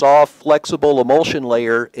that soft, flexible emulsion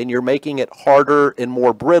layer and you're making it harder and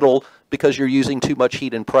more brittle because you're using too much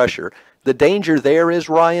heat and pressure. The danger there is,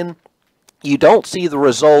 Ryan, you don't see the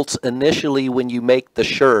results initially when you make the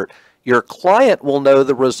shirt. Your client will know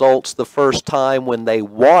the results the first time when they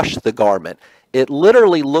wash the garment. It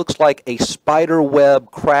literally looks like a spider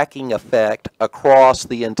web cracking effect across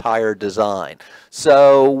the entire design.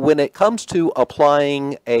 So when it comes to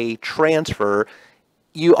applying a transfer,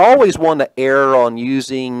 you always want to err on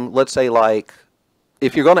using, let's say, like,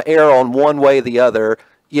 if you're going to err on one way or the other,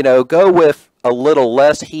 go with a little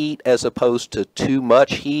less heat as opposed to too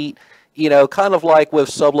much heat. Kind of like with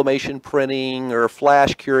sublimation printing or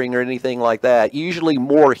flash curing or anything like that. Usually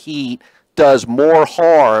more heat does more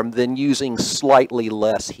harm than using slightly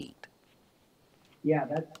less heat. Yeah,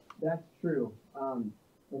 that's true. And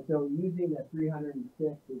so using the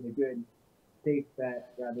 306 is a good safe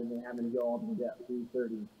bet rather than having to go all the way up to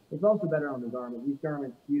 330. It's also better on the garment. These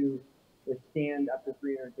garments do withstand up to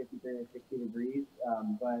 350, 360 degrees,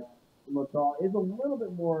 but the Motal is a little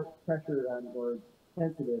bit more pressure or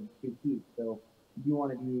sensitive to heat. So you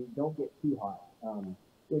want to don't get too hot,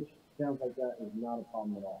 which sounds like that is not a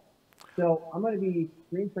problem at all. So I'm going to be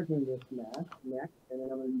screen printing this mask next, and then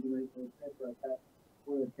I'm going to be doing a transfer. I cut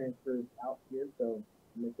one of the transfers out here, so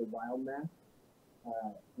make a wild mask.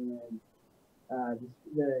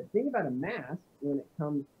 The thing about a mask when it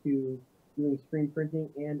comes to doing screen printing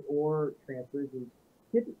and or transfers is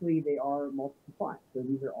typically they are multi-ply. So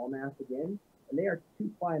these are Allmade again, and they are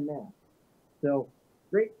 2-ply masks. So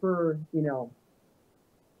great for, you know,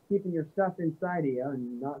 keeping your stuff inside of you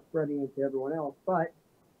and not spreading it to everyone else. But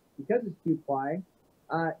because it's 2-ply,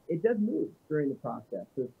 it does move during the process.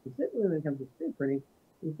 So specifically when it comes to screen printing,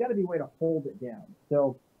 there's got to be a way to hold it down.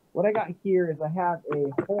 So what I got here is I have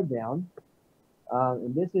a hold down,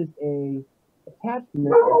 and this is a attachment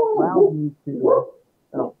that allows me to,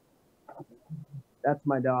 oh, that's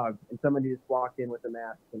my dog, and somebody just walked in with a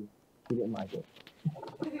mask and he didn't like it.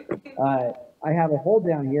 I have a hold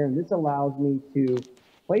down here, and this allows me to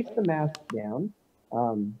place the mask down.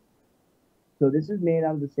 So this is made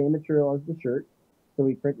out of the same material as the shirt, so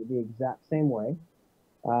we print it the exact same way.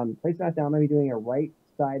 Place that down. I'm going to be doing a right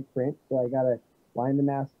side print, so I got to line the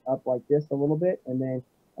mask up like this a little bit, and then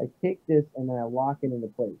I take this and then I lock it into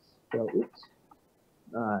place. So, oops.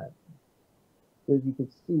 So as you can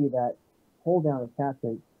see, that hold down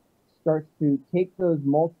attachment starts to take those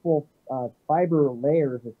multiple fiber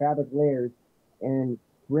layers or fabric layers and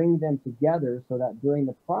bring them together so that during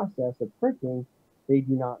the process of printing, they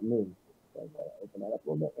do not move. So I gotta open that up a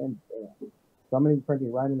little bit, and so I'm going to be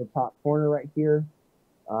printing right in the top corner right here,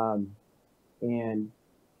 and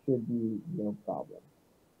should be no problem.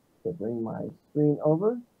 So bring my screen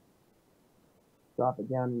over, drop it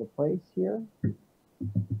down into place here.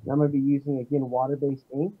 Now I'm going to be using, again, water-based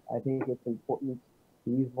ink. I think it's important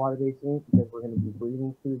to use water-based ink because we're going to be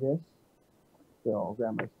breathing through this. So I'll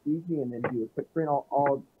grab my squeegee and then do a quick print.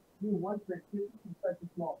 I'll do one print. This is such a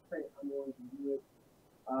small print. I'm going to do it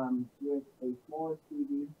with a smaller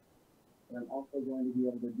squeegee, and I'm also going to be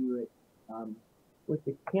able to do it with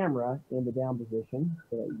the camera in the down position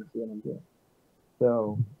so that you can see what I'm doing.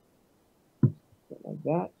 So like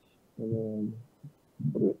that, and then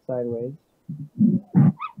do it sideways.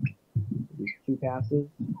 These 2 passes.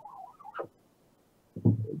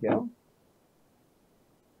 There we go.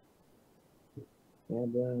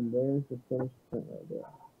 And then there's the finished print right there.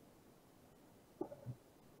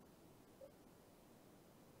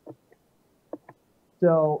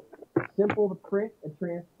 So simple to print a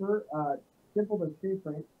transfer, simple to screen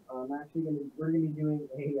print. We're gonna be doing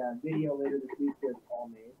a video later this week with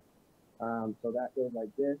Allmade. So that goes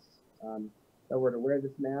like this. So we're to wear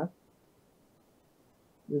this mask.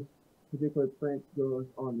 This particular print goes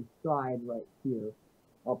on the side right here.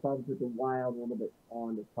 I'll probably put the wild a little bit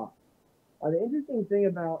on the top. The interesting thing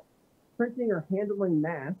about printing or handling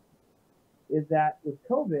masks is that with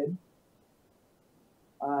COVID,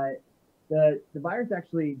 the virus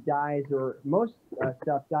actually dies, or most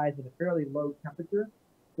stuff dies at a fairly low temperature.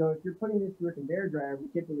 So if you're putting this through a conveyor dryer, we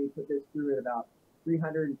typically put this through at about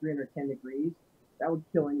 300 and 310 degrees. That would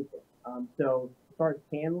kill anything. So as far as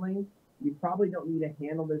handling, you probably don't need to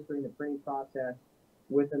handle this during the printing process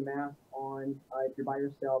with a mask on if you're by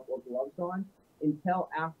yourself or gloves on until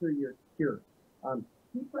after you're cured.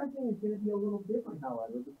 Heat pressing is going to be a little different,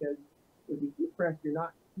 however, because with the heat press, you're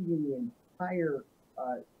not heating the entire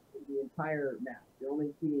mask. You're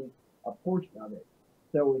only heating a portion of it.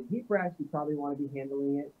 So with heat press, you probably want to be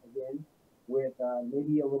handling it again with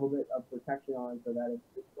maybe a little bit of protection on so that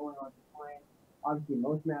it's going on fine. Obviously,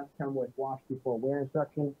 most masks come with wash before wear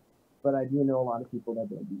instructions, but I do know a lot of people that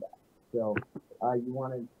don't do that. So you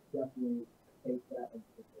want to definitely take that into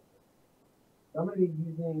consideration. So I'm going to be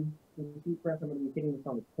using the heat press. I'm going to be hitting this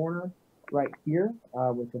on the corner right here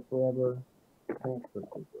with the Forever transfer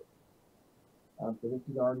paper. So this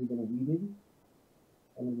has already been weeded.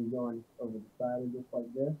 I'm going to be going over the side just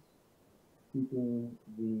like this, keeping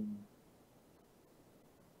the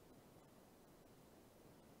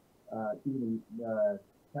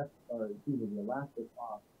elastic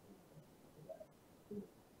off.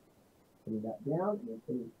 Putting that down and then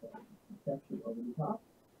putting some protection over the top.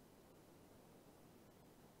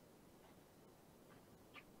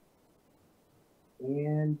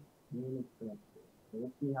 And it's transfer. So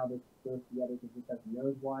let's see how this goes together because this has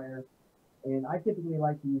nose wire. And I typically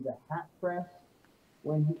like to use a hat press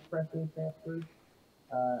when heat pressing transfers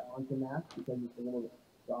onto masks because it's a little bit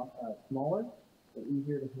smaller and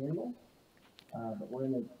easier to handle. But we're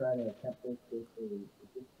going to try to keep this with a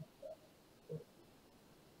distance.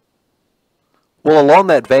 Well, along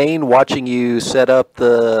that vein, watching you set up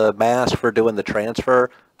the mask for doing the transfer,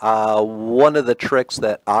 one of the tricks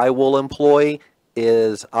that I will employ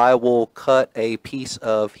is I will cut a piece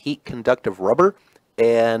of heat conductive rubber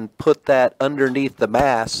and put that underneath the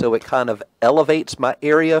mask so it kind of elevates my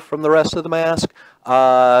area from the rest of the mask.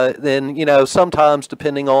 Then, you know, sometimes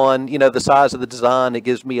depending on, you know, the size of the design, it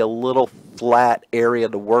gives me a little flat area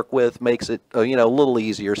to work with, makes it, you know, a little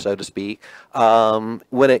easier, so to speak.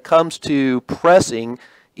 When it comes to pressing,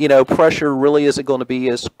 you know, pressure really isn't going to be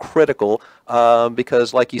as critical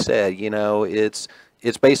because, like you said, you know, it's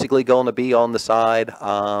basically going to be on the side.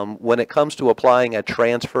 When it comes to applying a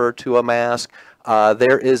transfer to a mask,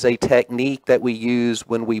 there is a technique that we use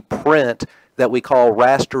when we print that we call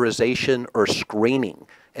rasterization or screening.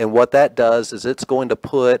 And what that does is it's going to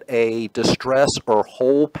put a distress or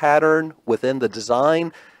hole pattern within the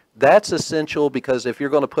design. That's essential because if you're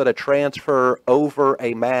going to put a transfer over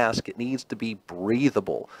a mask, it needs to be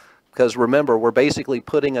breathable. Because remember, we're basically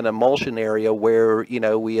putting an emulsion area where, you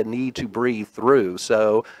know, we need to breathe through.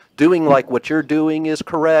 So doing like what you're doing is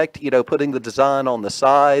correct, you know, putting the design on the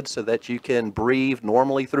side so that you can breathe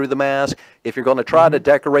normally through the mask. If you're going to try to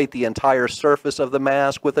decorate the entire surface of the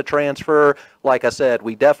mask with a transfer, like I said,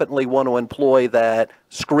 we definitely want to employ that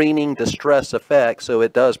screening distress effect so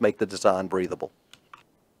it does make the design breathable.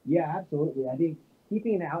 Yeah, absolutely. I think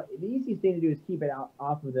keeping it out, the easiest thing to do is keep it out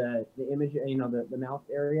off of the image, you know, the mouse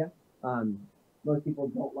area. Most people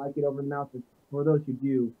don't like it over the mouse, but for those who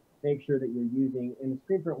do, make sure that you're using, in the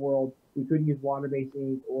screen print world, we could use water-based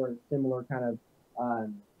ink or a similar kind of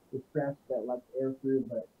distress that lets air through,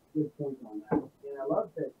 but good point on that. And I love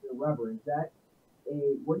that the rubber. Is that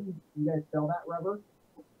what do you guys sell that rubber?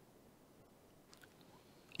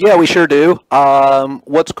 Yeah, we sure do.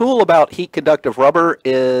 What's cool about heat conductive rubber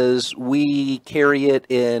is we carry it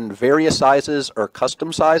in various sizes or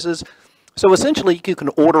custom sizes. So essentially, you can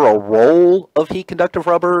order a roll of heat conductive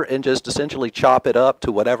rubber and just essentially chop it up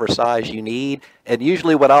to whatever size you need. And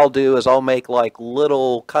usually what I'll do is I'll make like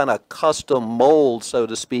little kind of custom molds, so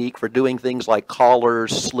to speak, for doing things like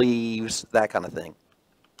collars, sleeves, that kind of thing.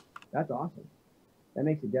 That's awesome. That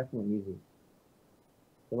makes it definitely easy.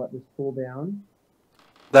 So let this cool down.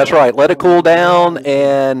 That's right. Let it cool down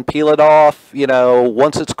and peel it off. You know,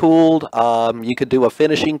 once it's cooled, you could do a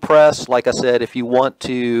finishing press. Like I said, if you want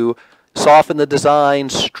to soften the design,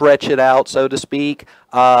 stretch it out, so to speak.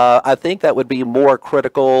 I think that would be more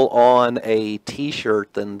critical on a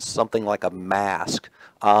t-shirt than something like a mask.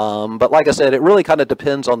 But like I said, it really kind of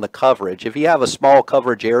depends on the coverage. If you have a small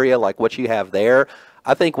coverage area like what you have there,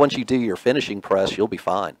 I think once you do your finishing press, you'll be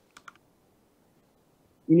fine.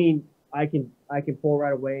 You mean I can pull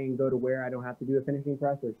right away and go to where I don't have to do a finishing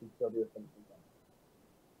press, or should still do a finishing press?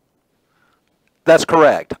 That's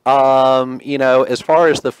correct. You know, as far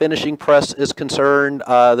as the finishing press is concerned,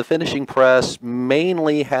 the finishing press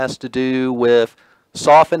mainly has to do with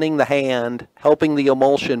softening the hand, helping the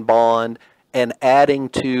emulsion bond, and adding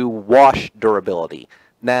to wash durability.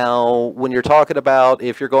 Now, when you're talking about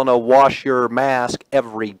if you're going to wash your mask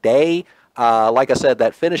every day, like I said,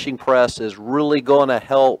 that finishing press is really going to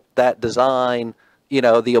help that design, you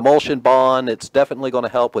know, the emulsion bond. It's definitely going to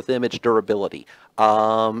help with image durability.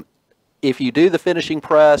 If you do the finishing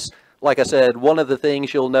press, like I said, one of the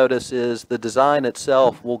things you'll notice is the design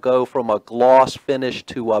itself will go from a gloss finish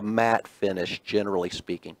to a matte finish, generally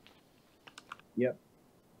speaking. Yep,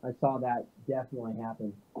 I saw that definitely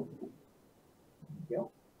happen. Yep,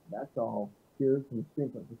 that's all here from the screen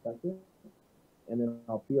print perspective. And then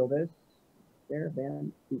I'll peel this. There,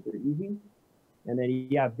 bam, super easy. And then,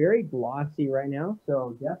 yeah, very glossy right now.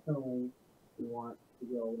 So definitely we want to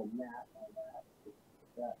go a little matte on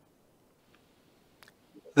that.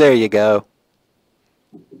 There you go.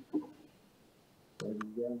 There we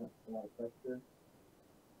go. That's a lot of pressure.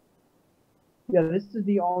 Yeah, this is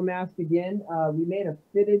the Allmask again. We made a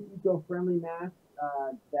fitted, eco-friendly mask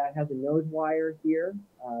that has a nose wire here,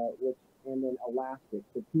 and then elastic.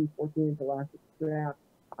 So two 14-inch elastic straps.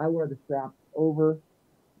 I wear the straps over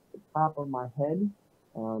the top of my head,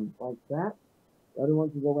 like that. The other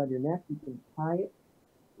ones will go around your neck. You can tie it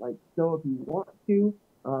like so if you want to,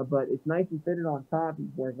 but it's nice and fitted on top. You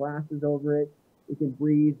wear glasses over it. You can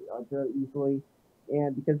breathe very easily,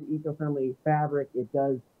 and because of eco-friendly fabric, it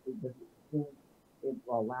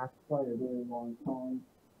lasts quite a very long time.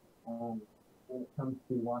 When it comes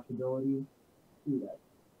to washability, see that.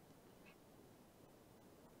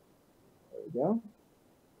 There we go.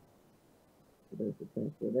 So there's the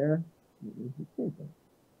transfer there.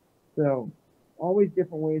 So always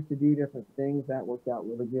different ways to do different things. That worked out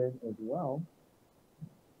really good as well.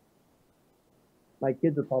 My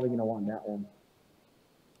kids are probably going to want that one.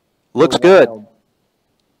 Looks good.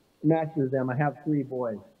 Matches them. I have 3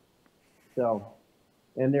 boys. So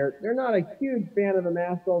And they're not a huge fan of the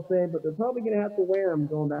mask, I'll say, but they're probably going to have to wear them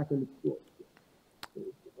going back into school.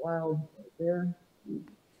 Wow, right there.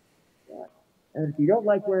 And if you don't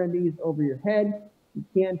like wearing these over your head, you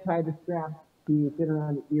can tie the strap to fit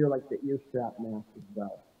around the ear like the ear strap mask as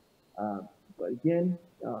well. But again,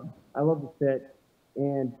 I love the fit.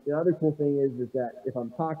 And the other cool thing is that if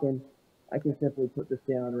I'm talking, I can simply put this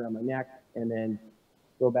down around my neck and then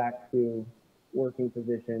go back to working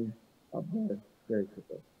position up there very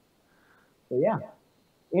quickly. So yeah,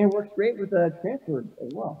 and it works great with a transfer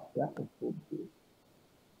as well. So that was cool to see.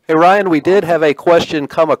 Hey, Ryan, we did have a question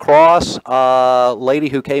come across. A lady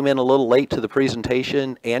who came in a little late to the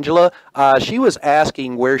presentation, Angela, she was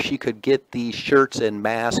asking where she could get the shirts and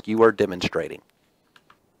masks you are demonstrating.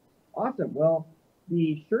 Awesome. Well,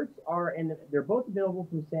 the shirts are, and they're both available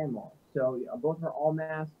from Sandmall. So both are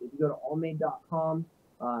Allmask. If you go to allmade.com,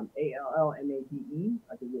 ALLMADE,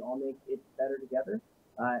 I think we all make it better together.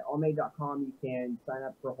 Allmade.com, you can sign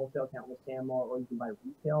up for a wholesale account with Sandmall, or you can buy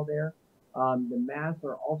retail there. The masks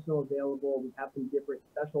are also available. We have some different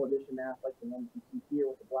special edition masks, like the ones you see here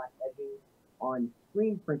with the black edging, on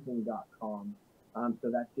screenprinting.com.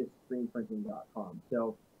 So that's just screenprinting.com.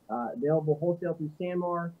 So available wholesale through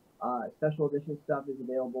Sandmar. Special edition stuff is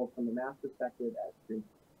available from the mask perspective at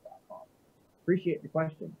screenprinting.com. Appreciate the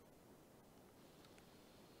question.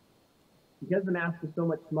 Because the mask is so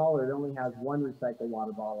much smaller, it only has one recycled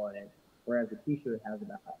water bottle in it, whereas the t-shirt has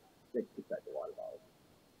about 6 recycled water bottles.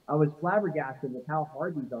 I was flabbergasted with how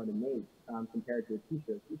hard these are to make compared to a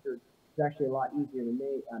t-shirt. T-shirt is actually a lot easier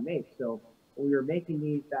to make. So when we were making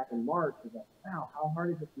these back in March, I was like, wow, how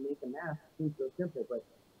hard is it to make a mask? It seems so simple. But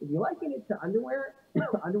if you liken it to underwear,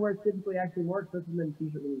 underwear is typically actually more expensive than a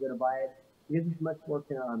t-shirt when you go to buy it, because it's much more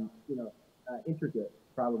intricate,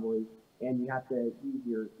 probably. And you have to use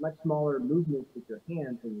your much smaller movements with your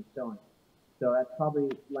hands when you're sewing. So that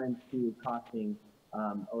probably lends to costing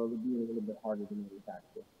or would be a little bit harder to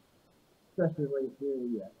manufacture, especially here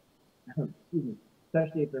in the U.S. Excuse me.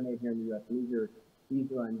 Especially if they're made here in the U.S. These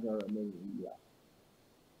ones are made in the U.S.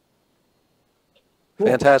 Cool.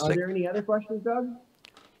 Fantastic. Are there any other questions, Doug?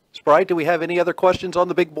 Sprite, do we have any other questions on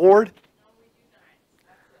the big board?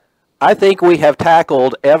 I think we have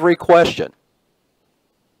tackled every question.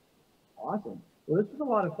 Awesome. Well, this was a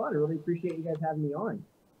lot of fun. I really appreciate you guys having me on.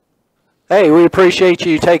 Hey, we appreciate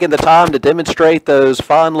you taking the time to demonstrate those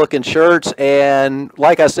fine-looking shirts. And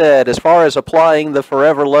like I said, as far as applying the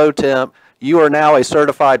Forever Low Temp, you are now a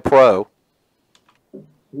certified pro.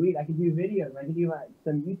 Sweet. I can do videos. I can do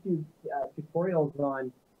some YouTube tutorials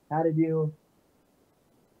on how to do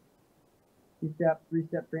 2-step,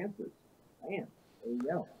 3-step transfers. Man, there you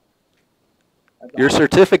go. That's Your awesome.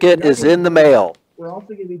 certificate is in the mail. We're also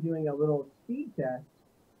going to be doing a little speed test.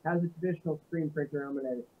 As a traditional screen printer, I'm going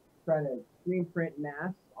to try to screen print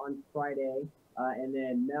masks on Friday, and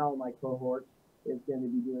then Mel, my cohort, is going to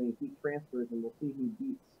be doing heat transfers, and we'll see who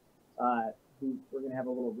beats. We're going to have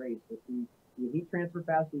a little race. We'll see you heat transfer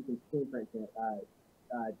faster, you can screen print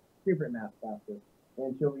masks faster.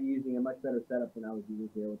 And she'll be using a much better setup than I was using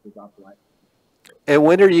here, which is optimized. And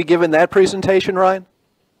when are you giving that presentation, Ryan?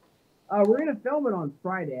 We're going to film it on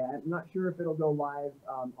Friday. I'm not sure if it'll go live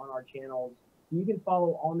on our channels. You can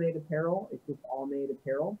follow Allmade Apparel. It's just Allmade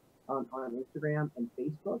Apparel on Instagram and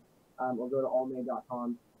Facebook. Or go to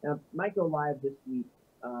allmade.com. Now, it might go live this week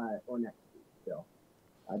or next week. So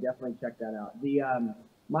definitely check that out.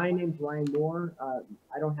 My name's Ryan Moore.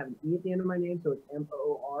 I don't have an E at the end of my name, so it's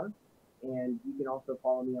M-O-O-R. And you can also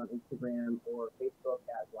follow me on Instagram or Facebook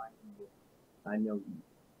at Ryan Moore. No E.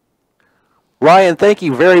 Ryan, thank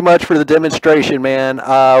you very much for the demonstration, man.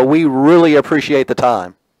 We really appreciate the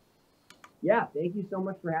time. Yeah, thank you so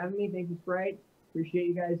much for having me. Thank you, Sprite. Appreciate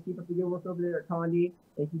you guys. Keep up the good work over there at Condé.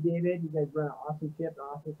 Thank you, David. You guys run an awesome ship, an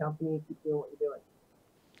awesome company. Keep doing what you're doing.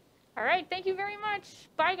 All right. Thank you very much.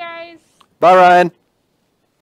 Bye, guys. Bye, Ryan.